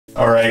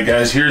Alright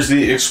guys, here's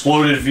the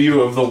exploded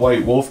view of the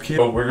White Wolf kit.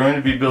 We're going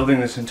to be building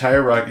this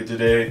entire rocket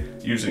today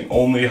using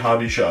only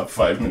Hobby Shop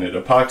 5-minute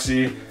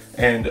epoxy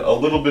and a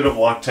little bit of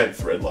Loctite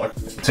thread lock.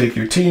 Take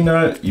your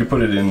T-nut, you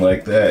put it in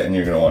like that, and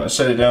you're going to want to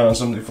set it down on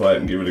something flat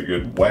and give it a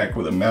good whack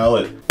with a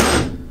mallet.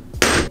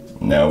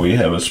 Now we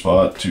have a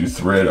spot to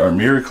thread our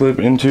mirror clip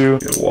into.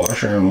 Get a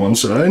washer on one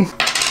side.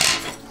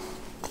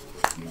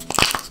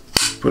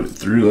 Put it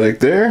through like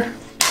there.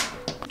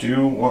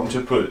 Do want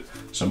to put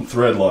some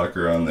thread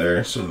locker on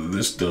there so that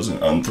this doesn't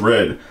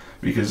unthread,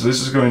 because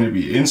this is going to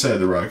be inside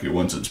the rocket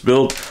once it's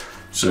built.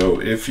 So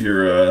if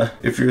your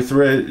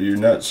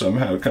nut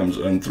somehow comes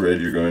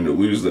unthread, you're going to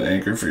lose the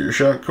anchor for your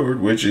shock cord,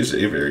 which is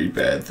a very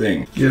bad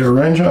thing. Get a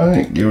wrench on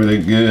it, give it a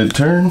good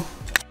turn.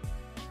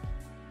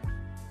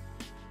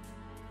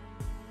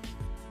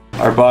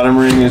 Our bottom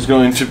ring is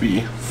going to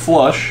be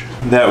flush.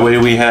 That way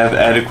we have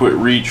adequate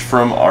reach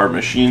from our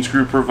machine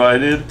screw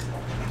provided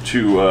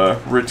to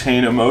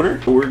retain a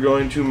motor. We're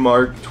going to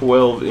mark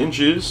 12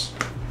 inches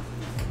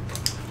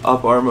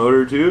up our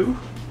motor tube,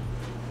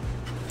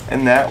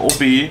 and that will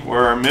be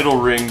where our middle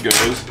ring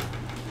goes,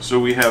 so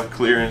we have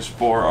clearance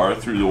for our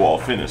through the wall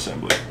fin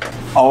assembly.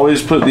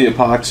 Always put the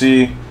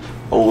epoxy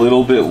a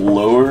little bit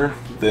lower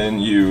than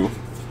you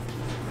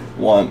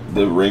want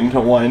the ring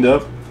to wind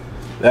up.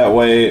 That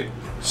way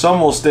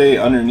some will stay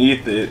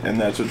underneath it, and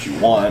that's what you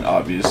want,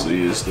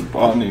 obviously, is the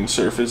bonding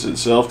surface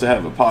itself to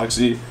have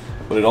epoxy,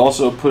 but it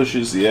also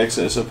pushes the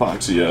excess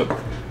epoxy up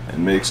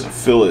and makes a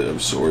fillet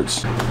of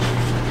sorts.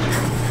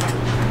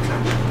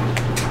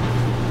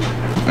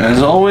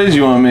 As always,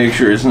 you want to make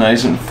sure it's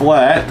nice and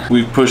flat.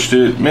 We've pushed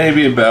it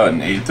maybe about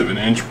 1/8 of an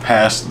inch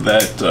past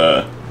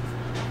that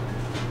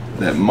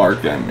that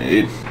mark I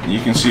made. You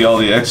can see all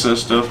the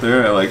excess stuff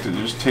there. I like to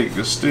just take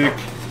the stick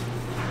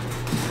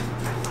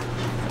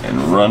and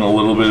run a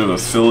little bit of a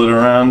fillet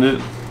around it.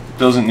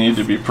 Doesn't need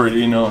to be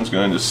pretty, no one's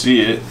going to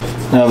see it.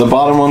 Now the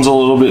bottom one's a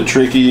little bit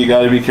tricky. You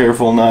got to be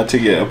careful not to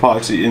get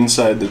epoxy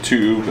inside the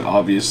tube.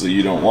 Obviously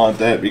you don't want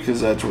that because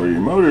that's where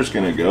your motor's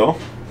going to go.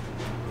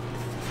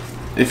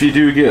 If you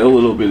do get a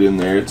little bit in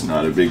there, it's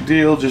not a big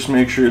deal. Just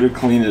make sure to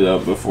clean it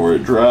up before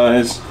it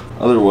dries.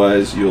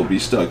 Otherwise you'll be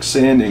stuck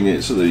sanding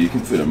it so that you can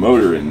fit a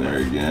motor in there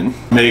again.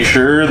 Make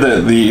sure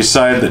that the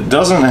side that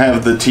doesn't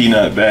have the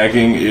T-nut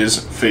backing is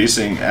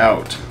facing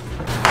out.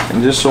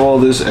 And just so all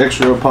this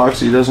extra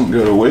epoxy doesn't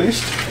go to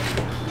waste,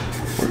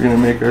 we're going to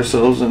make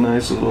ourselves a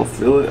nice little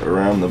fillet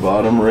around the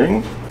bottom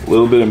ring. A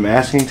little bit of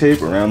masking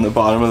tape around the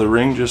bottom of the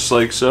ring, just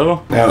like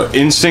so. Now,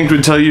 instinct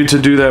would tell you to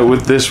do that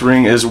with this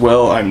ring as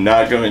well. I'm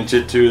not going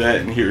to do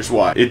that, and here's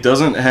why. It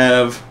doesn't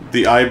have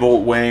the eye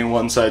bolt weighing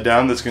one side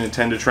down that's going to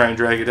tend to try and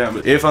drag it down.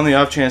 But if on the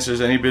off chance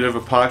there's any bit of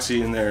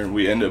epoxy in there and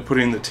we end up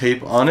putting the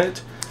tape on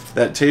it,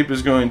 that tape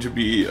is going to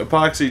be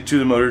epoxy to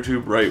the motor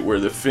tube right where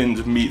the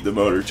fins meet the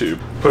motor tube.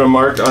 Put a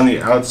mark on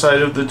the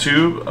outside of the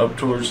tube up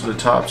towards the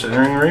top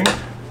centering ring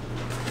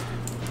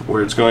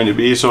where it's going to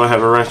be, so I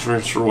have a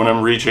reference for when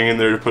I'm reaching in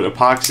there to put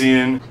epoxy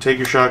in. Take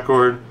your shock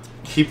cord,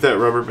 keep that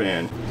rubber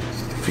band,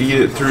 feed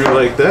it through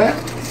like that,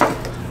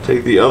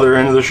 take the other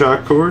end of the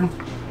shock cord,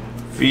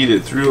 feed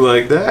it through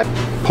like that,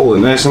 pull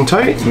it nice and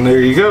tight, and there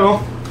you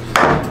go.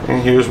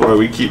 And here's why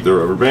we keep the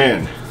rubber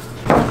band.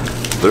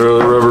 Throw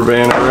the rubber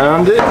band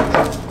around it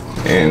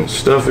and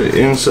stuff it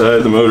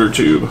inside the motor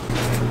tube.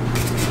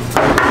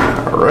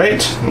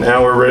 Alright,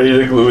 now we're ready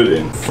to glue it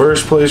in.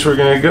 First place we're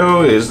going to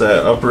go is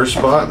that upper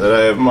spot that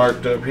I have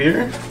marked up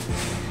here.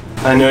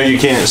 I know you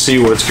can't see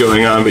what's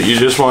going on, but you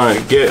just want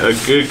to get a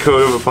good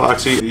coat of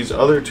epoxy. These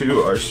other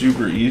two are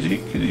super easy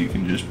because you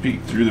can just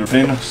peek through the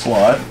fin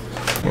slot.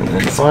 And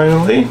then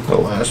finally, the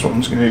last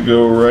one's going to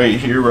go right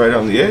here, right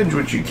on the edge,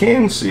 which you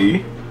can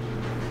see.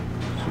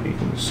 You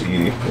can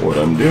see what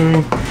I'm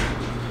doing.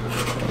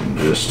 I'm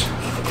just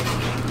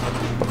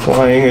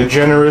applying a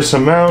generous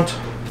amount.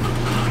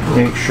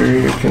 Make sure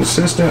you're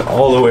consistent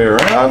all the way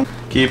around,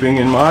 keeping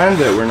in mind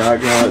that we're not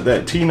going to let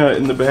that T-nut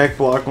in the back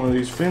block one of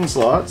these fin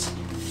slots.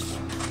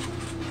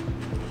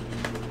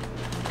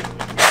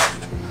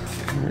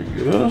 There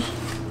he goes.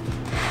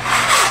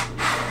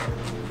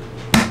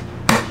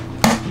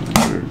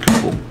 A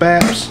couple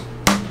baps.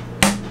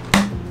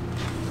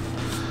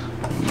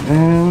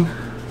 And then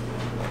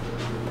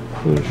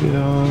push it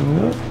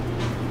on up.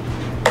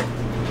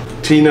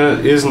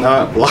 T-nut is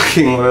not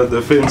blocking one of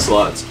the fin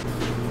slots.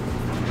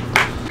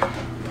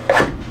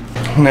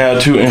 Now,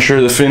 to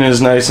ensure the fin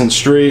is nice and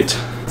straight,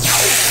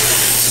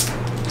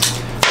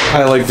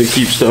 I like to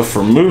keep stuff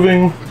from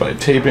moving by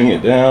taping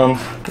it down.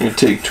 I'm going to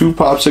take 2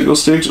 popsicle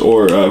sticks,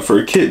 or for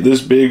a kit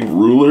this big,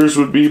 rulers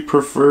would be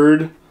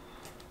preferred.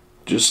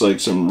 Just like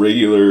some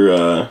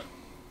regular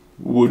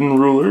wooden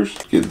rulers.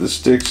 Get the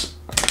sticks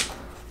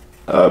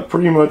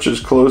pretty much as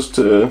close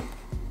to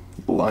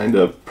lined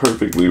up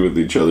perfectly with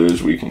each other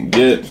as we can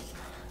get,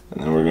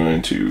 and then we're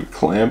going to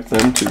clamp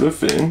them to the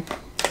fin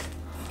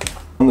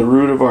on the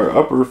root of our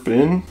upper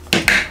fin.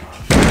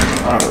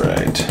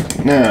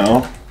 Alright,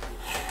 now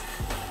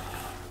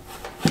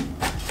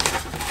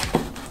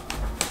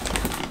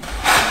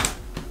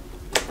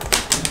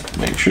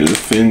make sure the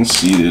fin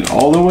seated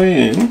all the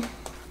way in.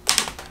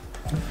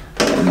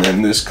 And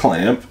then this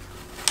clamp.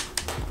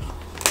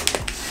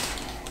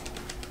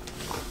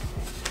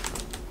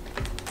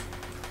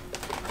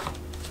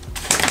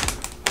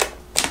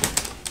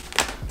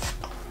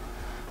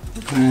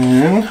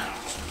 And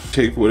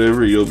take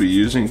whatever you'll be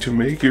using to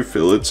make your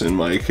fillets. In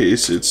my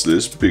case, it's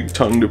this big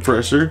tongue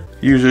depressor.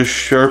 Use a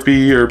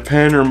Sharpie or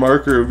pen or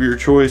marker of your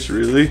choice,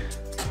 really.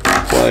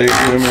 Apply a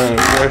good amount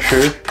of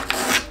pressure.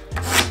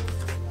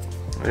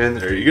 And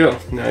there you go.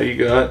 Now you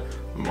got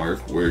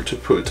mark where to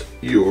put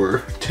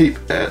your tape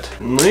at.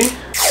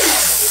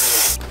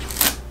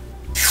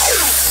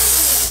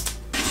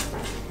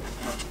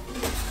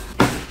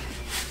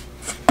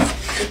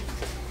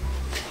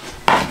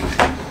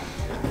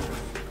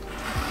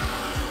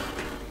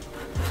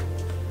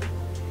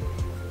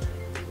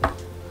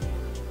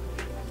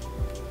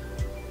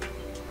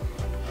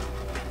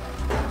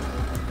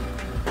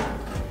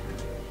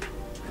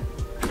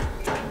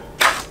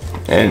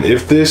 And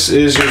if this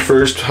is your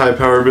first high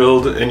power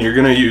build and you're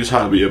gonna use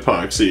hobby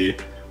epoxy,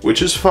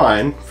 which is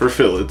fine for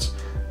fillets,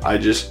 I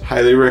just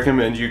highly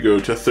recommend you go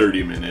to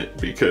 30-minute,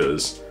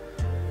 because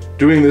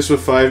doing this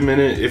with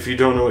 5-minute, if you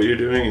don't know what you're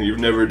doing and you've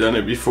never done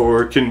it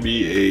before, can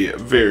be a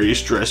very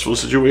stressful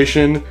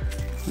situation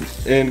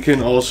and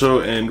can also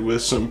end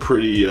with some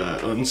pretty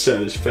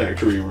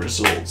unsatisfactory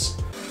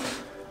results.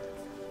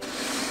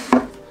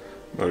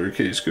 Motor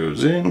case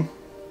goes in.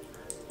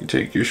 You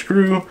take your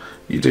screw,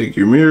 you take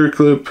your mirror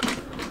clip,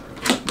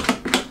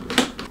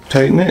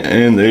 tighten it,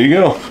 and there you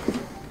go.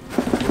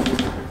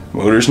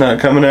 Motor's not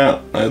coming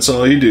out, that's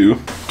all you do.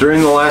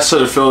 During the last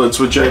set of fillets,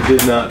 which I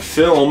did not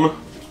film,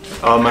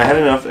 I had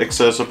enough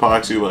excess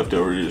epoxy left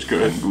over to just go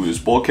ahead and glue this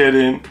bulkhead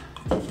in.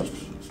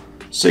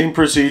 Same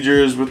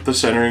procedure as with the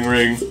centering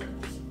ring.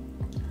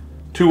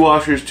 2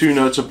 washers, 2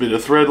 nuts, a bit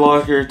of thread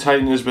locker,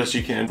 tighten as best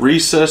you can.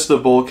 Recess the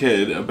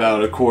bulkhead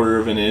about 1/4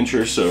 of an inch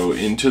or so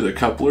into the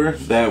coupler.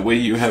 That way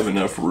you have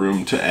enough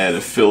room to add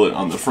a fillet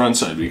on the front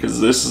side, because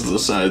this is the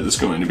side that's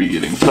going to be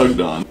getting tugged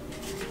on.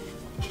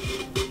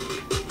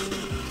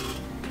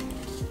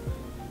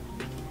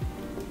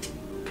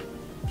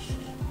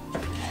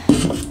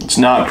 It's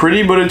not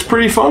pretty, but it's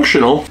pretty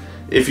functional.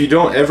 If you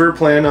don't ever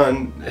plan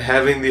on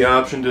having the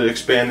option to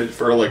expand it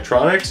for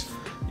electronics,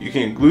 you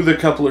can glue the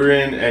coupler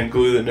in and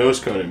glue the nose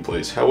cone in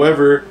place.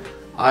 However,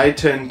 I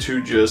tend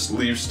to just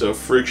leave stuff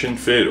friction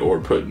fit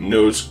or put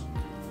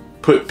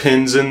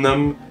pins in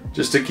them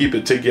just to keep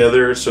it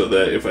together, so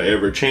that if I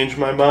ever change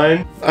my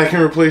mind, I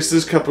can replace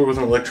this coupler with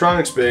an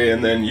electronics bay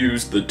and then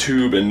use the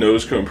tube and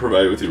nose cone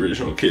provided with the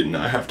original kit and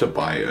not have to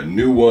buy a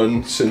new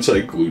one since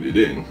I glued it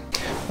in.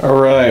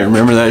 Alright,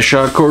 remember that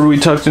shock cord we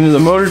tucked into the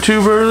motor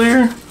tube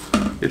earlier?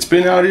 It's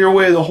been out of your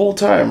way the whole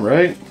time,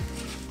 right?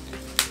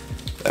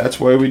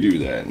 That's why we do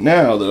that.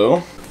 Now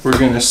though, we're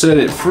gonna set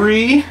it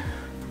free.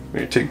 We're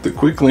gonna take the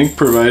quick link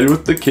provided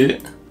with the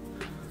kit.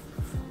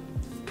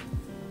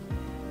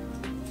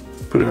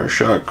 Put our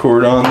shock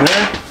cord on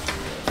there.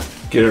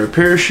 Get our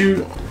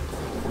parachute.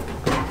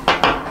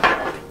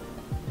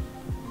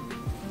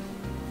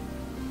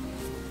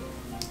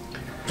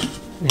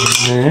 And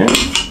then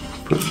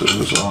put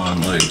those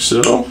on like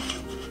so.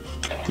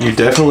 You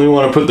definitely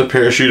want to put the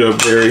parachute up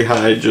very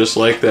high, just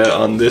like that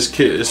on this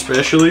kit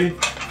especially,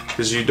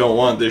 because you don't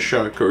want this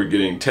shock cord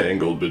getting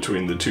tangled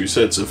between the 2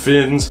 sets of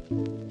fins.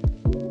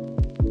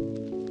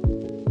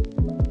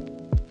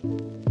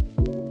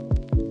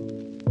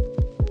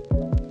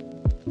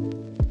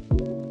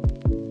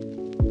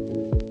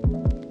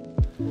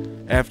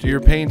 After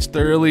your paint's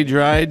thoroughly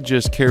dried,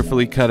 just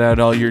carefully cut out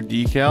all your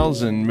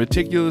decals and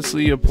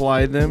meticulously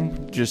apply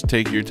them. Just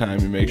take your time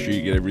and make sure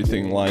you get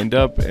everything lined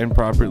up and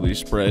properly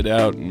spread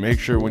out, and make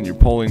sure when you're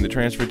pulling the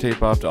transfer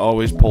tape off to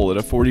always pull at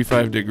a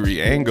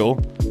 45-degree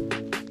angle.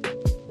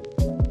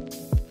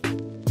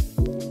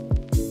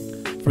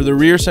 For the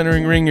rear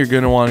centering ring, you're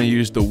going to want to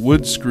use the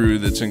wood screw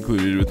that's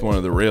included with one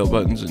of the rail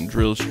buttons and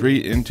drill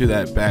straight into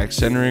that back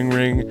centering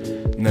ring.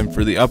 And then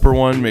for the upper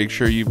one, make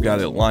sure you've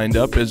got it lined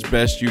up as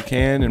best you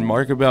can and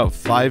mark about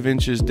 5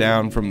 inches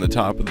down from the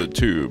top of the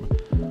tube.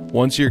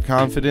 Once you're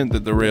confident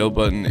that the rail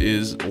button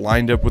is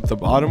lined up with the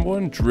bottom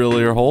one, drill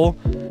your hole.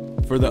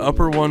 For the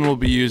upper one, we'll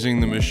be using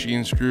the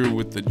machine screw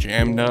with the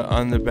jam nut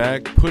on the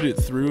back. Put it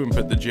through and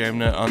put the jam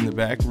nut on the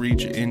back.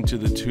 Reach into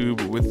the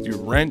tube with your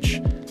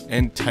wrench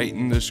and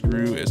tighten the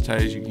screw as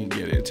tight as you can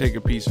get it. Take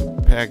a piece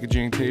of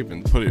packaging tape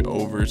and put it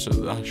over so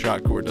the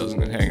shock cord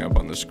doesn't hang up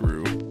on the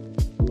screw.